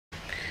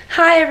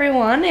Hi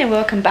everyone and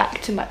welcome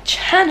back to my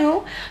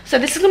channel. So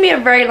this is going to be a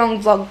very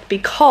long vlog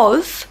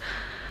because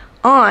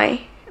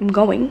I am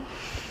going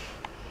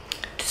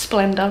to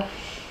Splendour.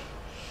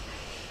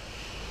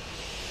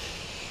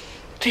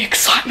 The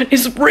excitement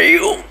is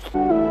real.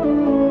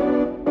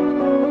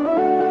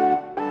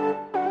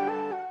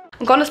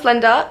 I'm going to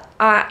Splendour.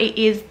 It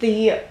is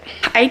the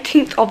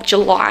 18th of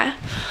July,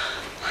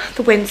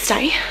 the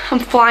Wednesday. I'm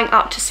flying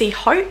up to see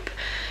Hope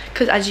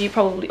because, as you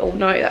probably all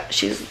know, that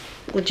she's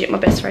legit my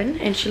best friend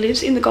and she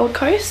lives in the Gold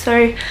Coast.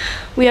 So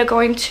we are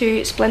going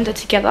to Splendour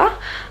together.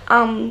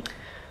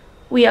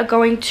 We are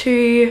going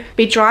to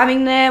be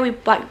driving there. We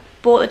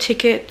bought the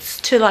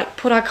tickets to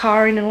put our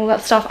car in and all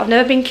that stuff. I've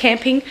never been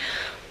camping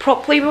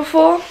properly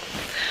before,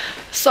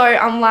 so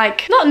I'm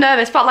not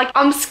nervous, but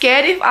I'm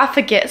scared if I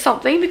forget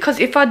something, because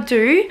if I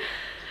do,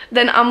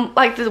 then I'm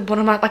I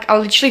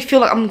literally feel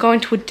like I'm going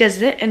to a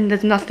desert and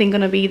there's nothing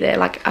gonna be there.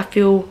 I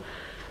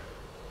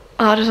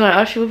don't know,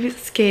 I feel a bit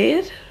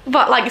scared,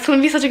 but it's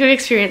gonna be such a good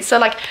experience.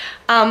 So I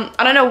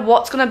don't know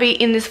what's gonna be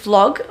in this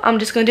vlog. I'm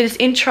just gonna do this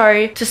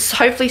intro to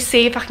hopefully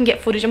see if I can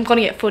get footage. I'm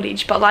gonna get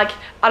footage, but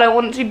I don't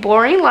want it to be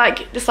boring,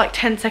 just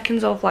 10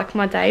 seconds of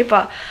my day.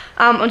 But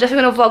I'm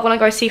definitely gonna vlog when I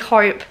go see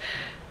Hope,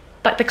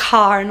 the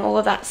car and all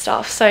of that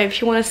stuff. So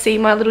if you want to see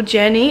my little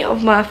journey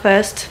of my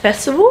first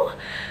festival,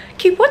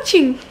 keep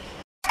watching.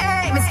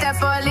 Hey, Mr.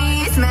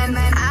 Policeman,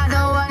 I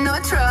don't want no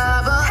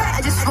trouble.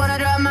 I just wanna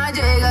drop my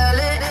jiggle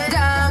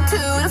down to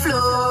the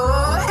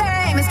floor.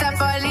 Hey, Mr.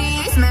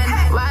 Policeman,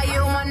 why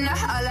you wanna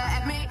holler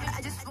at me?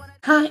 I just wanna...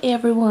 Hi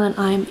everyone,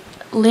 I'm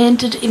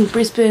landed in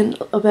Brisbane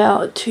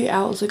about 2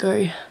 hours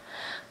ago.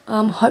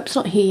 Hope's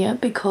not here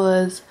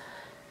because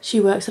she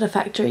works at a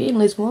factory in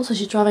Lismore, so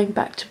she's driving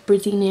back to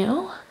Brizzy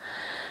now.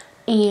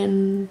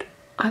 And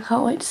I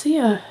can't wait to see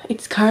her.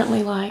 It's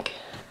currently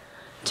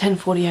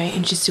 10:48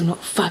 and she's still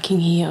not fucking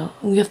here.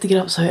 We have to get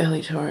up so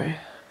early tomorrow.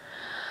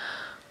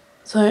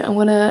 So I'm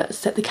gonna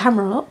set the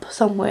camera up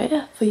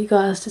somewhere for you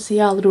guys to see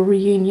our little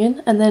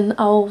reunion, and then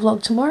I'll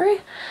vlog tomorrow,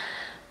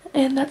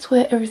 and that's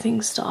where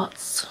everything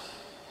starts.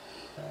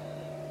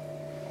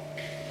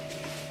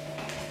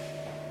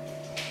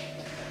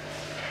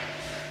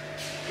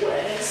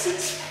 Where's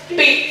this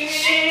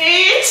bitch?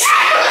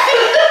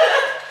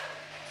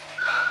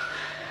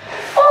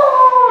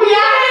 Oh,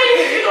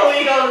 yay! Oh,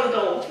 you got the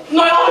door.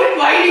 No, I've been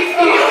waiting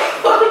for you.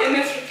 And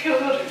this would kill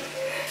me.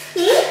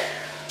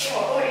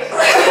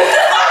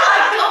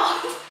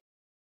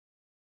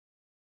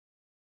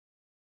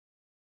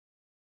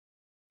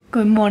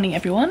 Good morning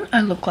everyone.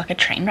 I look like a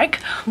train wreck.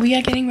 We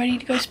are getting ready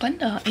to go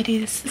Splendour. It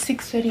is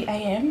 6:30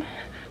 AM.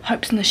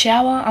 Hope's in the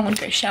shower. I'm gonna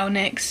go shower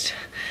next.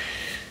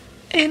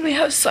 And we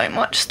have so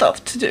much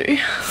stuff to do.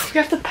 We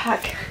have to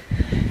pack.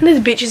 And this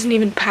bitch isn't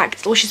even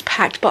packed. Well, she's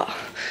packed, but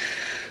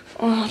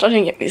oh, don't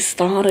even get me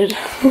started.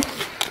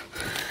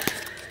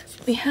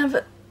 We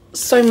have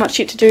so much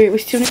shit to do. We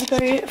still need to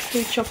go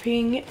food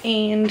shopping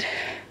and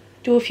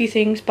do a few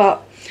things,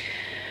 but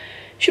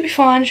should be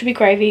fine, should be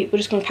gravy. We're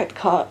just gonna pack the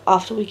car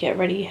after we get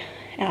ready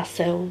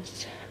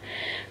ourselves.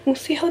 We'll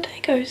see how the day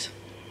goes.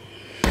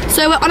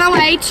 So we're on our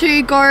way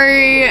to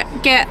go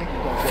get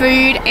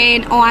food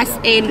and ice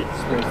and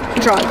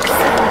drugs.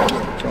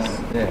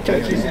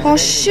 Oh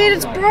shit,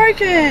 it's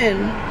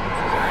broken.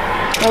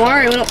 Don't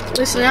worry, we're not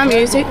listening to our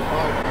music.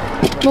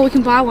 Well, we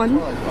can buy one.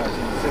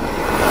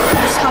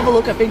 Just have a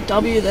look at Big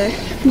W there.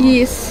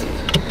 Yes.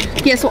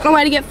 Yes, we're on our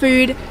way to get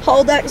food.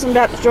 Hold that because I'm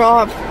about to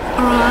drive.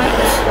 Alright.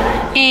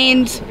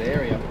 And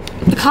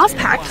the car's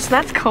packed, so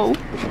that's cool.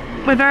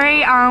 We're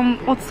very,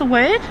 what's the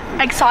word?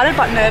 Excited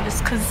but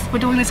nervous because we're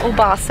doing this all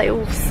by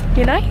ourselves,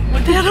 you know?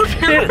 Without our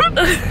parents.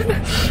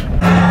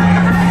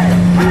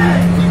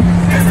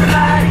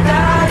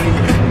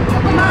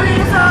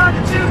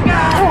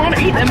 I want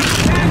to eat them.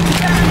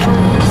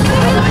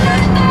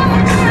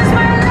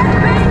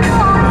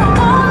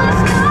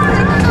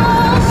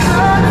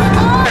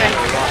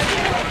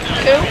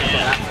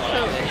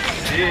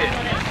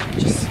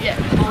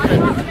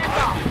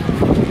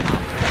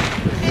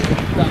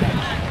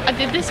 I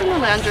did this in the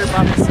lounge room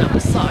by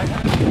myself, so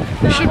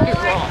it should be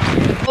wrong.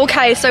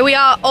 Okay, so we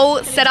are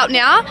all set up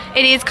now.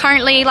 It is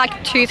currently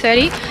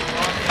 2:30.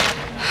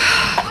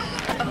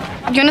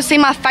 You're gonna see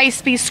my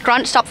face be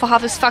scrunched up for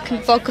half this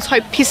fucking vlog because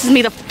Hope pisses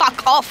me the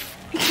fuck off.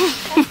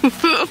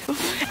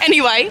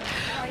 Anyway,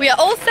 we are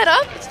all set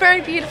up. It's very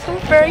beautiful,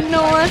 very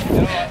nice,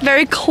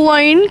 very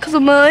clean because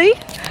of me.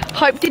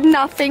 Hope did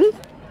nothing.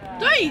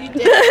 No, you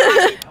did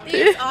that. I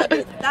did this, I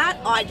did that,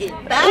 I did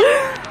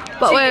that.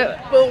 But we're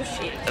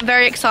bullshit.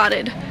 Very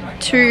excited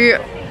to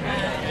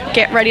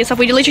get ready and stuff.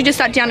 We literally just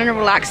sat down and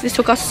relaxed. This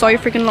took us so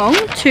freaking long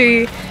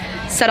to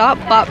set up,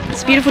 but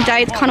it's a beautiful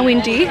day. It's kind of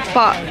windy,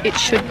 but it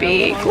should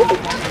be good.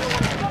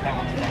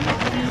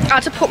 I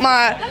had to put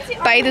my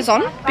bathers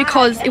on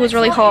because it was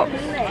really hot.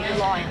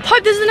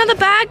 Hope there's another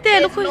bag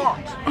there. Look what,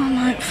 oh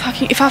my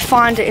fucking, if I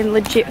find it in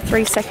legit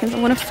 3 seconds, I'm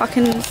gonna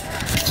fucking,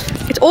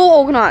 it's all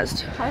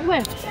organised.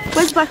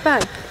 Where's the black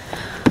bag?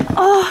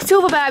 Oh,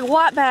 silver bag,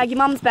 white bag, your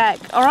mum's bag,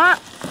 alright?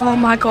 Oh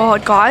my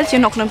god, guys, you're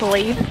not gonna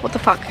believe what the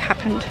fuck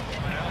happened.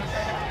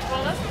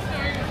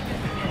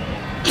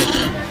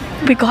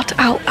 we got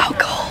our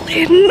alcohol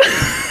in.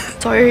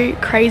 So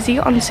crazy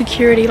on the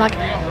security, like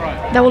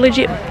they were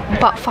legit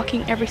butt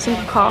fucking every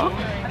single car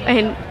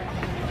and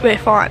we're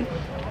fine.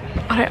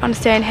 I don't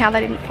understand how they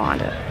didn't find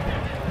it,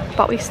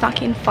 but we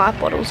snuck in 5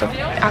 bottles of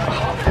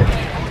alcohol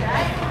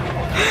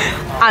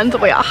and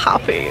we are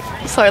happy.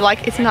 So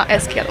like it's not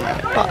esky at the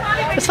moment, but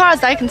as far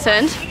as they're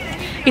concerned,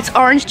 it's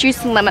orange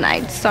juice and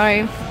lemonade.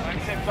 So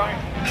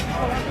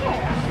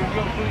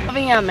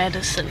Having our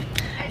medicine.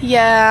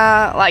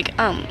 yeah, like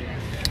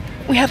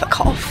we have a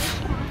cough,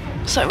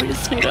 so we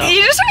just need to.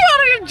 You just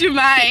reminded me of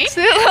Jermaine.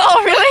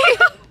 Oh really?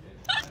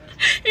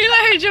 You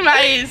know who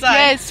Jermaine is, like?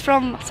 Yeah, it's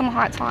from Summer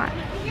Heights High.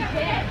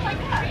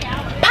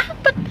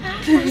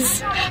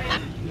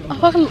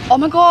 Oh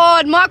my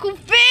god, Michael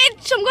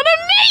Finch, I'm gonna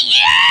meet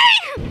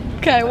you!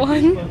 Okay,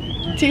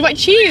 1, 2, wait,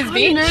 cheers,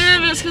 bitch. I'm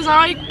nervous because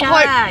I Wait,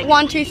 gag.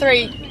 1, 2,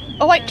 3.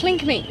 Oh wait,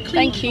 clink me.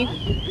 Thank you.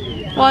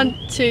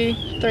 1, 2,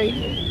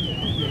 3.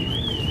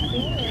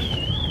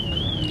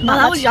 Oh,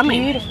 that was yummy.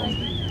 Beautiful.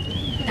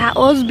 That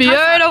was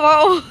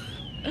beautiful.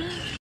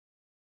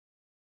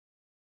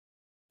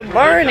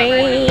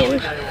 Morning.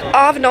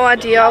 I have no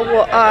idea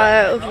what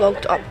I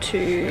vlogged up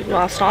to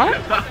last night,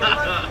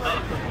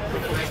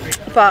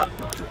 but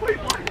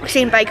we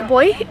seen Baker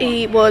Boy.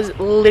 He was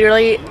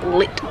literally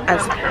lit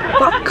as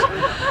fuck.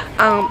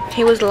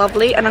 He was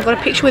lovely, and I got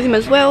a picture with him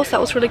as well, so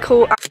that was really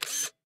cool.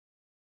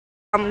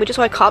 We just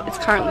woke up. It's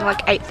currently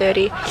like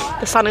 8:30.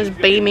 The sun is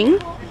beaming.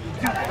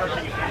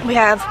 We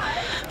have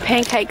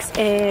pancakes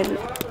and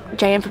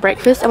jam for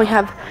breakfast, and we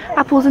have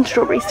apples and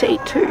strawberries to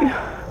eat too.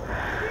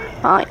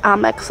 I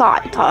am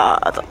excited.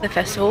 The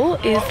festival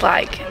is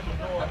like,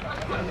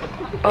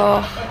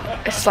 oh,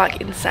 it's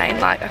like insane.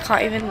 Like I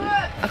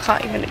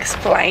can't even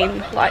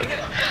explain. Like,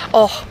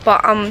 oh,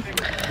 but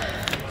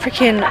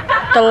freaking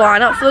the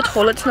lineup for the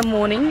toilets in the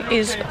morning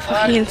is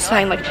fucking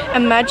insane. Like,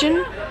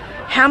 imagine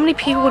how many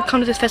people would come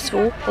to this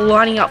festival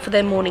lining up for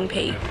their morning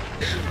pee.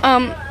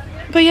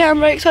 But yeah, I'm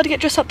very excited to get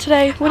dressed up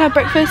today. We're gonna have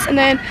breakfast and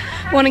then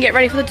we want to get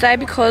ready for the day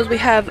because we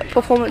have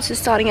performances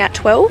starting at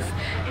 12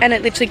 and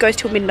it literally goes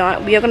till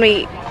midnight. We are gonna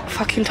be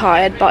fucking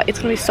tired, but it's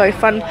gonna be so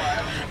fun.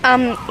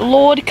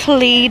 Lord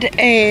Khalid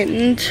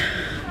and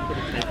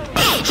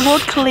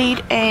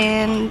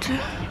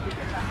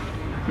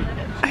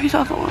who's the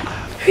other one?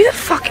 Who the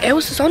fuck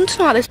else is on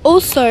tonight?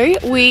 Also,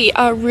 we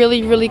are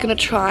really gonna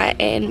try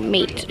and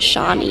meet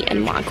Shani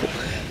and Michael.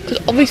 Because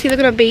obviously they're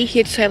gonna be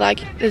here to say like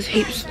there's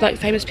heaps like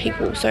famous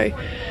people, so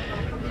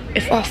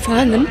if I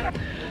find them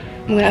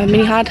I'm gonna have a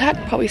mini heart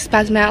attack, probably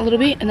spasm out a little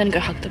bit and then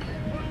go hug them.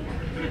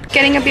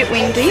 Getting a bit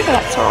windy, but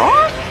that's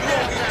alright.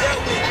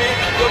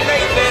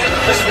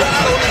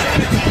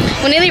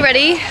 We're nearly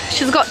ready.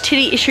 She's got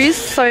titty issues,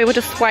 so we're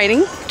just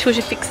waiting till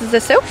she fixes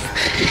herself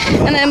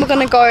and then we're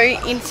gonna go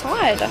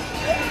inside.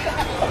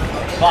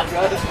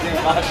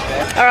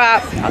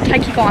 Alright, I'll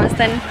take you guys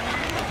then.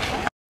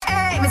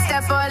 Hey,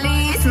 Mr.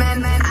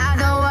 Policeman, I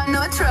don't want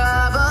no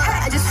trouble.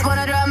 I just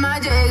wanna drop my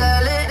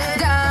jiggle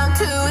down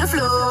to the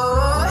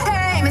floor.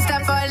 Hey,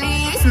 Mr.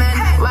 Policeman,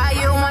 why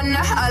you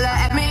wanna holler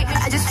at me?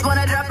 I just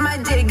wanna drop my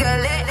jiggle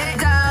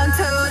down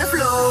to the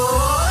floor.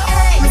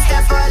 Hey, Mr.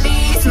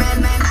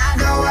 Policeman, I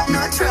don't want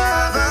no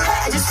trouble.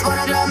 I just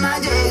wanna drop my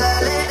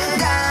jiggle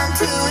down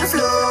to the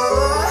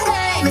floor.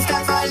 Hey, Mr.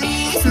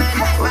 Policeman,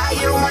 why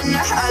you wanna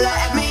holler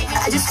at me?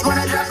 I just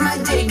wanna drop my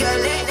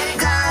jiggle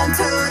down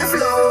to the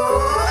floor.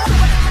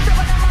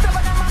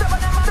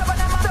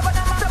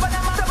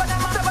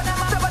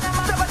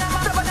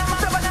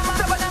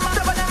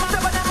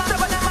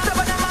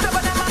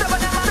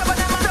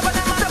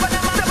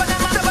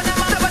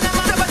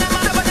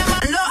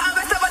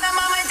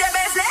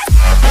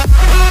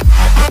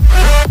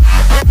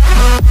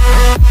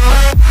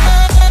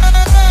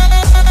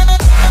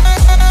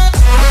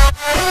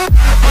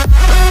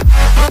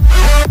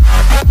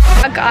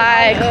 A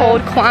guy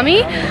called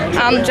Kwame.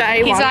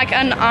 He's like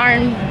an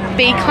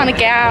R&B kind of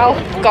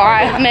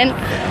guy. I mean,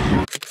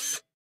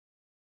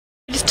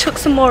 just took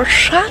some more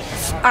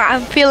shots.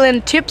 I'm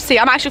feeling tipsy.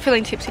 I'm actually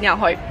feeling tipsy now, I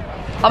hope.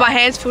 Oh, my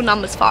hands feel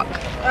numb as fuck.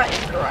 That is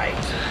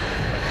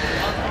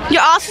great.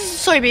 Your ass is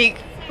so big.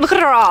 Look at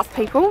her ass,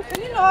 people.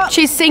 Can you not?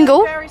 She's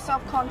single. Very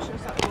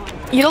self-conscious at the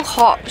moment. You look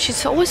hot.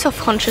 She's always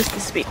self-conscious,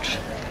 this bitch.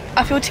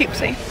 I feel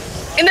tipsy.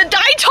 In the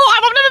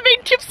daytime! I've never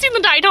been tipsy in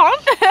the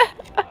daytime.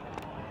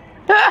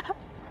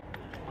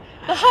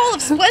 The whole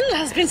of Splendour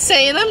has been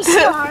seeing them,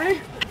 so...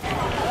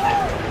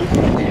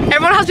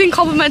 Everyone has been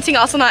complimenting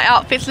us on our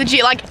outfits.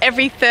 Legit, like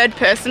every third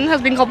person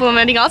has been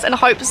complimenting us, and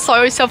Hope's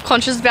so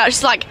self-conscious about it.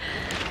 She's like,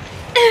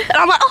 and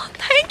I'm like, oh,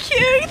 thank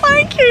you.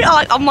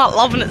 I'm like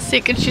loving it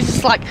sick, and she's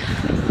just like,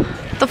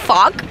 the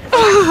fuck?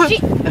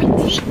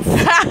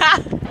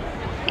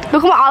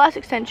 Look at my eyelash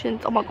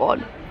extensions. Oh my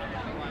god.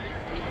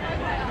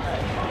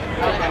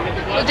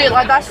 We'll do it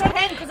like that.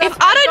 If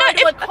I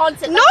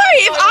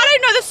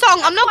don't know the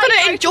song, I'm not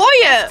gonna enjoy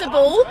it.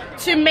 Festival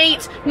to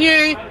meet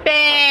new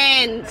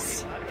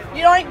bands.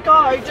 You don't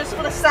go just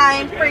for the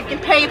same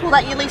freaking people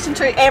that you listen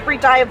to every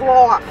day of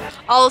life.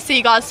 I'll see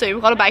you guys soon.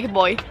 We've got a bacon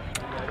boy.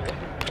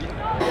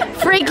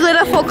 Freak. me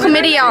glitter for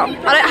chlamydia.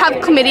 I don't have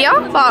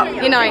chlamydia,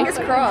 but you know. Fingers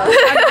crossed.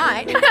 I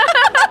might.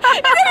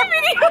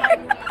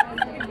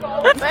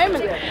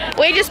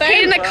 We just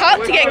peed in a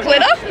cup to get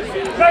glitter.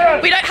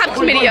 We don't have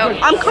chlamydia.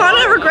 I'm kind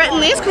of regretting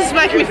this because it's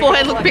making my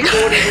forehead look bigger.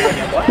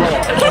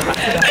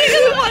 This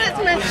isn't what it's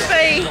meant to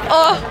be.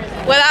 Oh,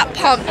 we're that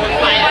pumped.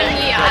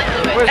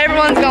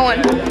 Everyone's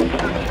going.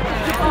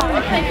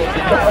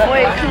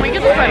 Wait, can we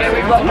get the photo?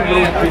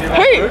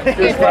 Who?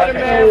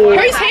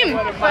 Who's him?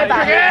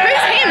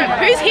 Who's him?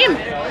 Who's him?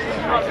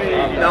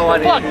 No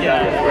idea.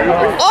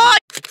 Oh!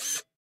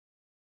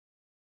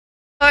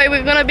 So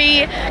we're going to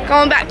be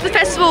going back to the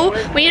festival.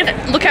 We need to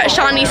look at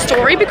Shani's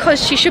story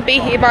because she should be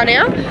here by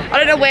now. I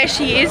don't know where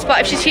she is, but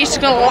if she's here, she's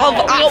going to love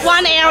us. We've got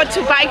 1 hour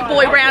to Bake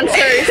Boy round 2,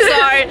 so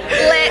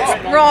let's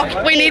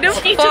rock. We need to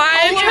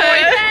find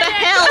her the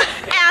hell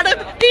out of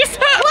this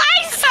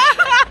place.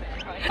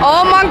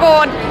 Oh my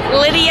god,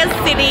 Lydia's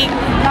City.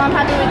 I'm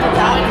happy with the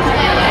dark.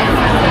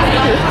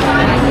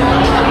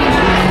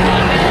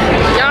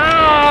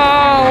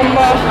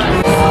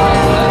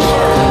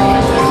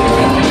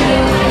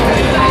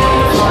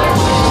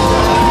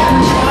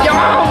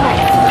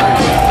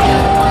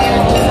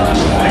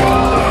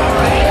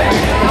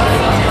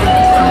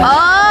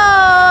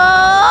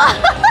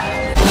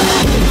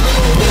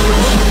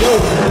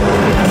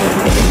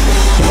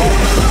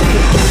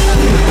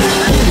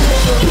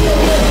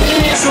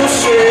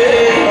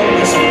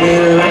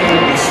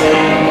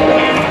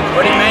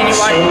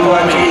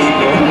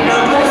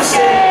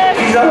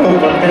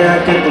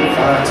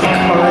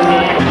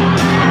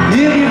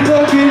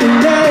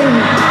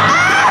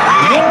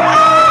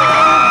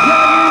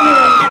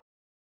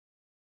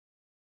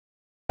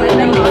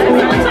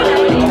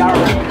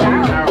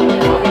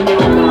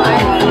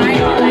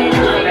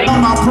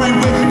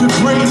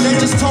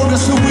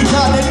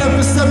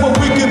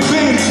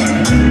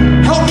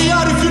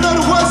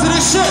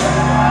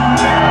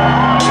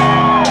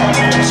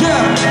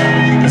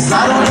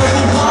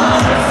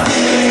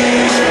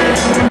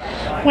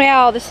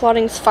 Wow, this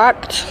lighting's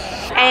fucked.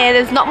 And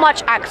there's not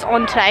much acts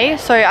on today,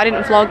 so I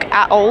didn't vlog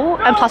at all.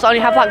 And plus I only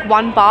have like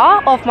 1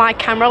 bar of my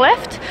camera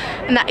left,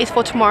 and that is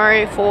for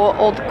tomorrow for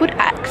all the good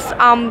acts.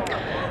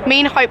 Me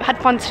and Hope had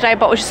fun today,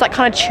 but it was just like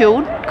kind of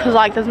chilled because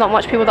like there's not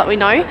much people that we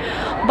know.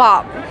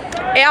 But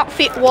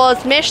outfit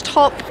was mesh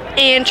top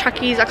and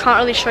trackies. I can't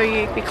really show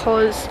you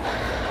because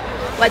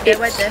Wait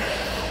there.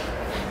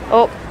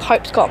 Oh,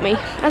 Hope's got me,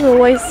 as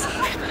always.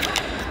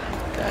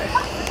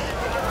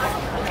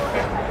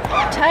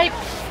 Tape.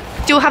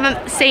 Still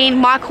haven't seen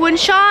Michael and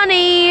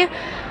Shani,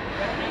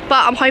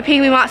 but I'm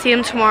hoping we might see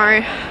them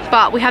tomorrow.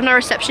 But we have no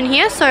reception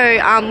here, so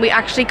we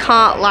actually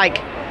can't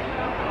like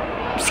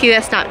see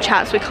their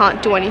Snapchats. We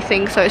can't do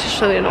anything, so it's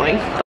just really annoying.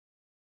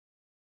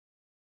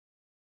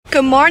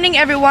 Good morning,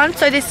 everyone.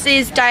 So this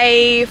is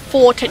day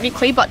 4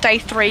 technically, but day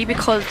 3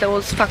 because there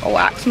was fuck all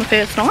acts on the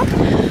first night.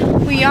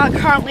 We are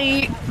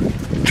currently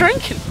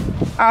drinking.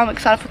 I'm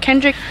excited for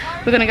Kendrick.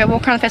 We're gonna go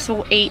walk around the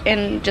festival, eat,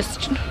 and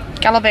just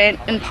gallivant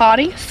and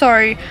party.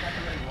 So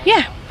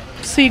yeah,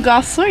 see you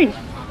guys soon.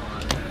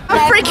 I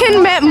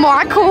freaking met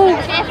Michael. Oh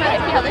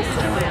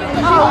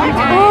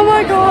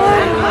my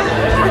god.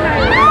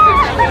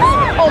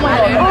 Oh my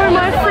god. Oh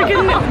my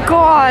freaking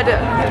god.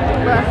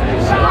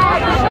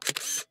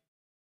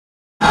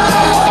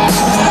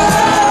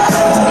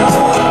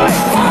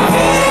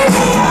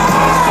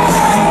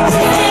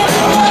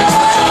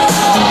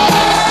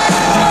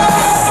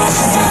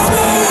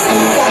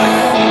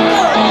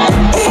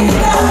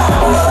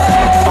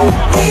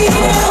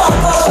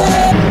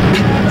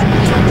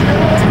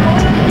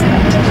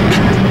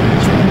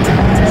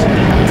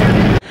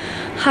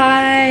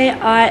 Hi,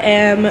 I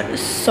am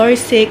so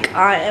sick.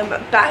 I am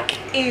back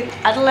in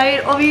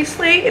Adelaide,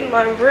 obviously, in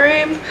my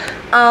room.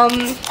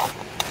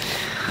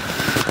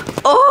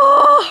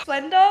 Oh,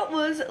 Splendour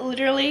was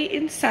literally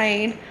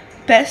insane.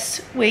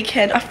 Best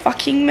weekend. I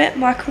fucking met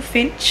Michael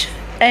Finch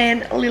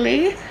and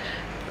Lily.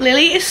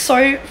 Lily is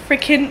so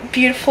freaking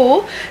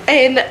beautiful,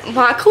 and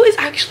Michael is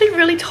actually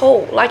really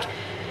tall. Like,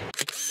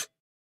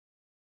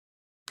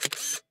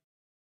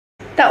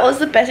 that was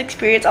the best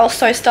experience. I was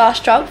so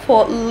starstruck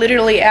for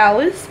literally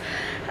hours.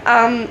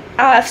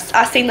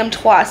 I've seen them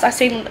twice. I've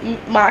seen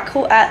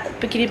Michael at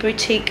the Bikini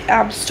Boutique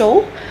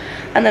stall,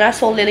 and then I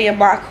saw Lily and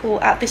Michael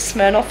at this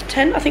Smirnoff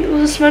tent. I think it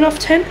was a Smirnoff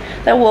tent.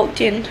 They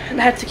walked in, and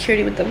they had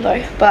security with them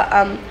though. But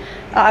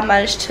I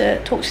managed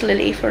to talk to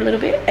Lily for a little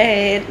bit,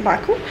 and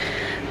Michael.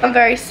 I'm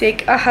very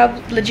sick. I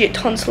have legit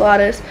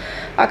tonsillitis.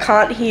 I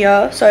can't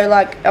hear, so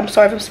like I'm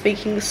sorry if I'm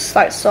speaking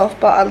like soft,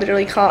 but I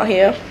literally can't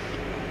hear.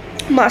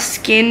 My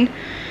skin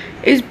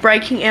is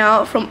breaking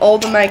out from all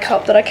the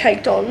makeup that I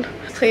caked on.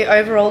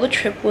 Overall, the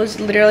trip was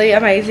literally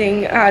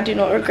amazing. I do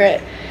not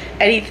regret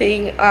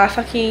anything. I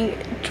fucking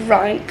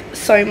drank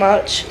so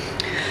much.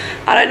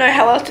 I don't know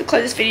how else to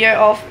close this video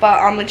off, but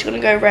I'm literally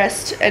gonna go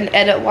rest and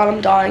edit while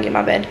I'm dying in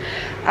my bed.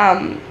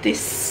 I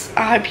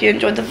hope you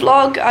enjoyed the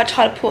vlog. I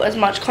tried to put as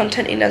much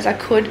content in as I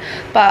could,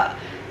 but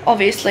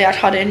Obviously I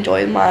try to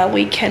enjoy my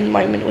weekend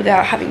moment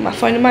without having my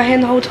phone in my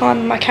hand the whole time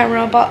and my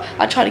camera, but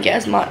I try to get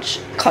as much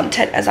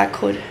content as I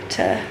could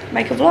to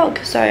make a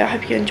vlog. So I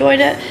hope you enjoyed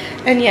it,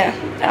 and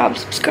yeah,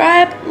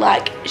 subscribe,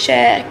 like,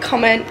 share,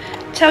 comment,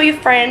 tell your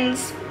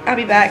friends. I'll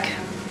be back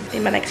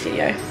in my next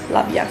video.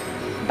 Love ya.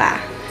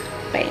 Bye.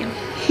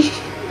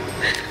 Bam.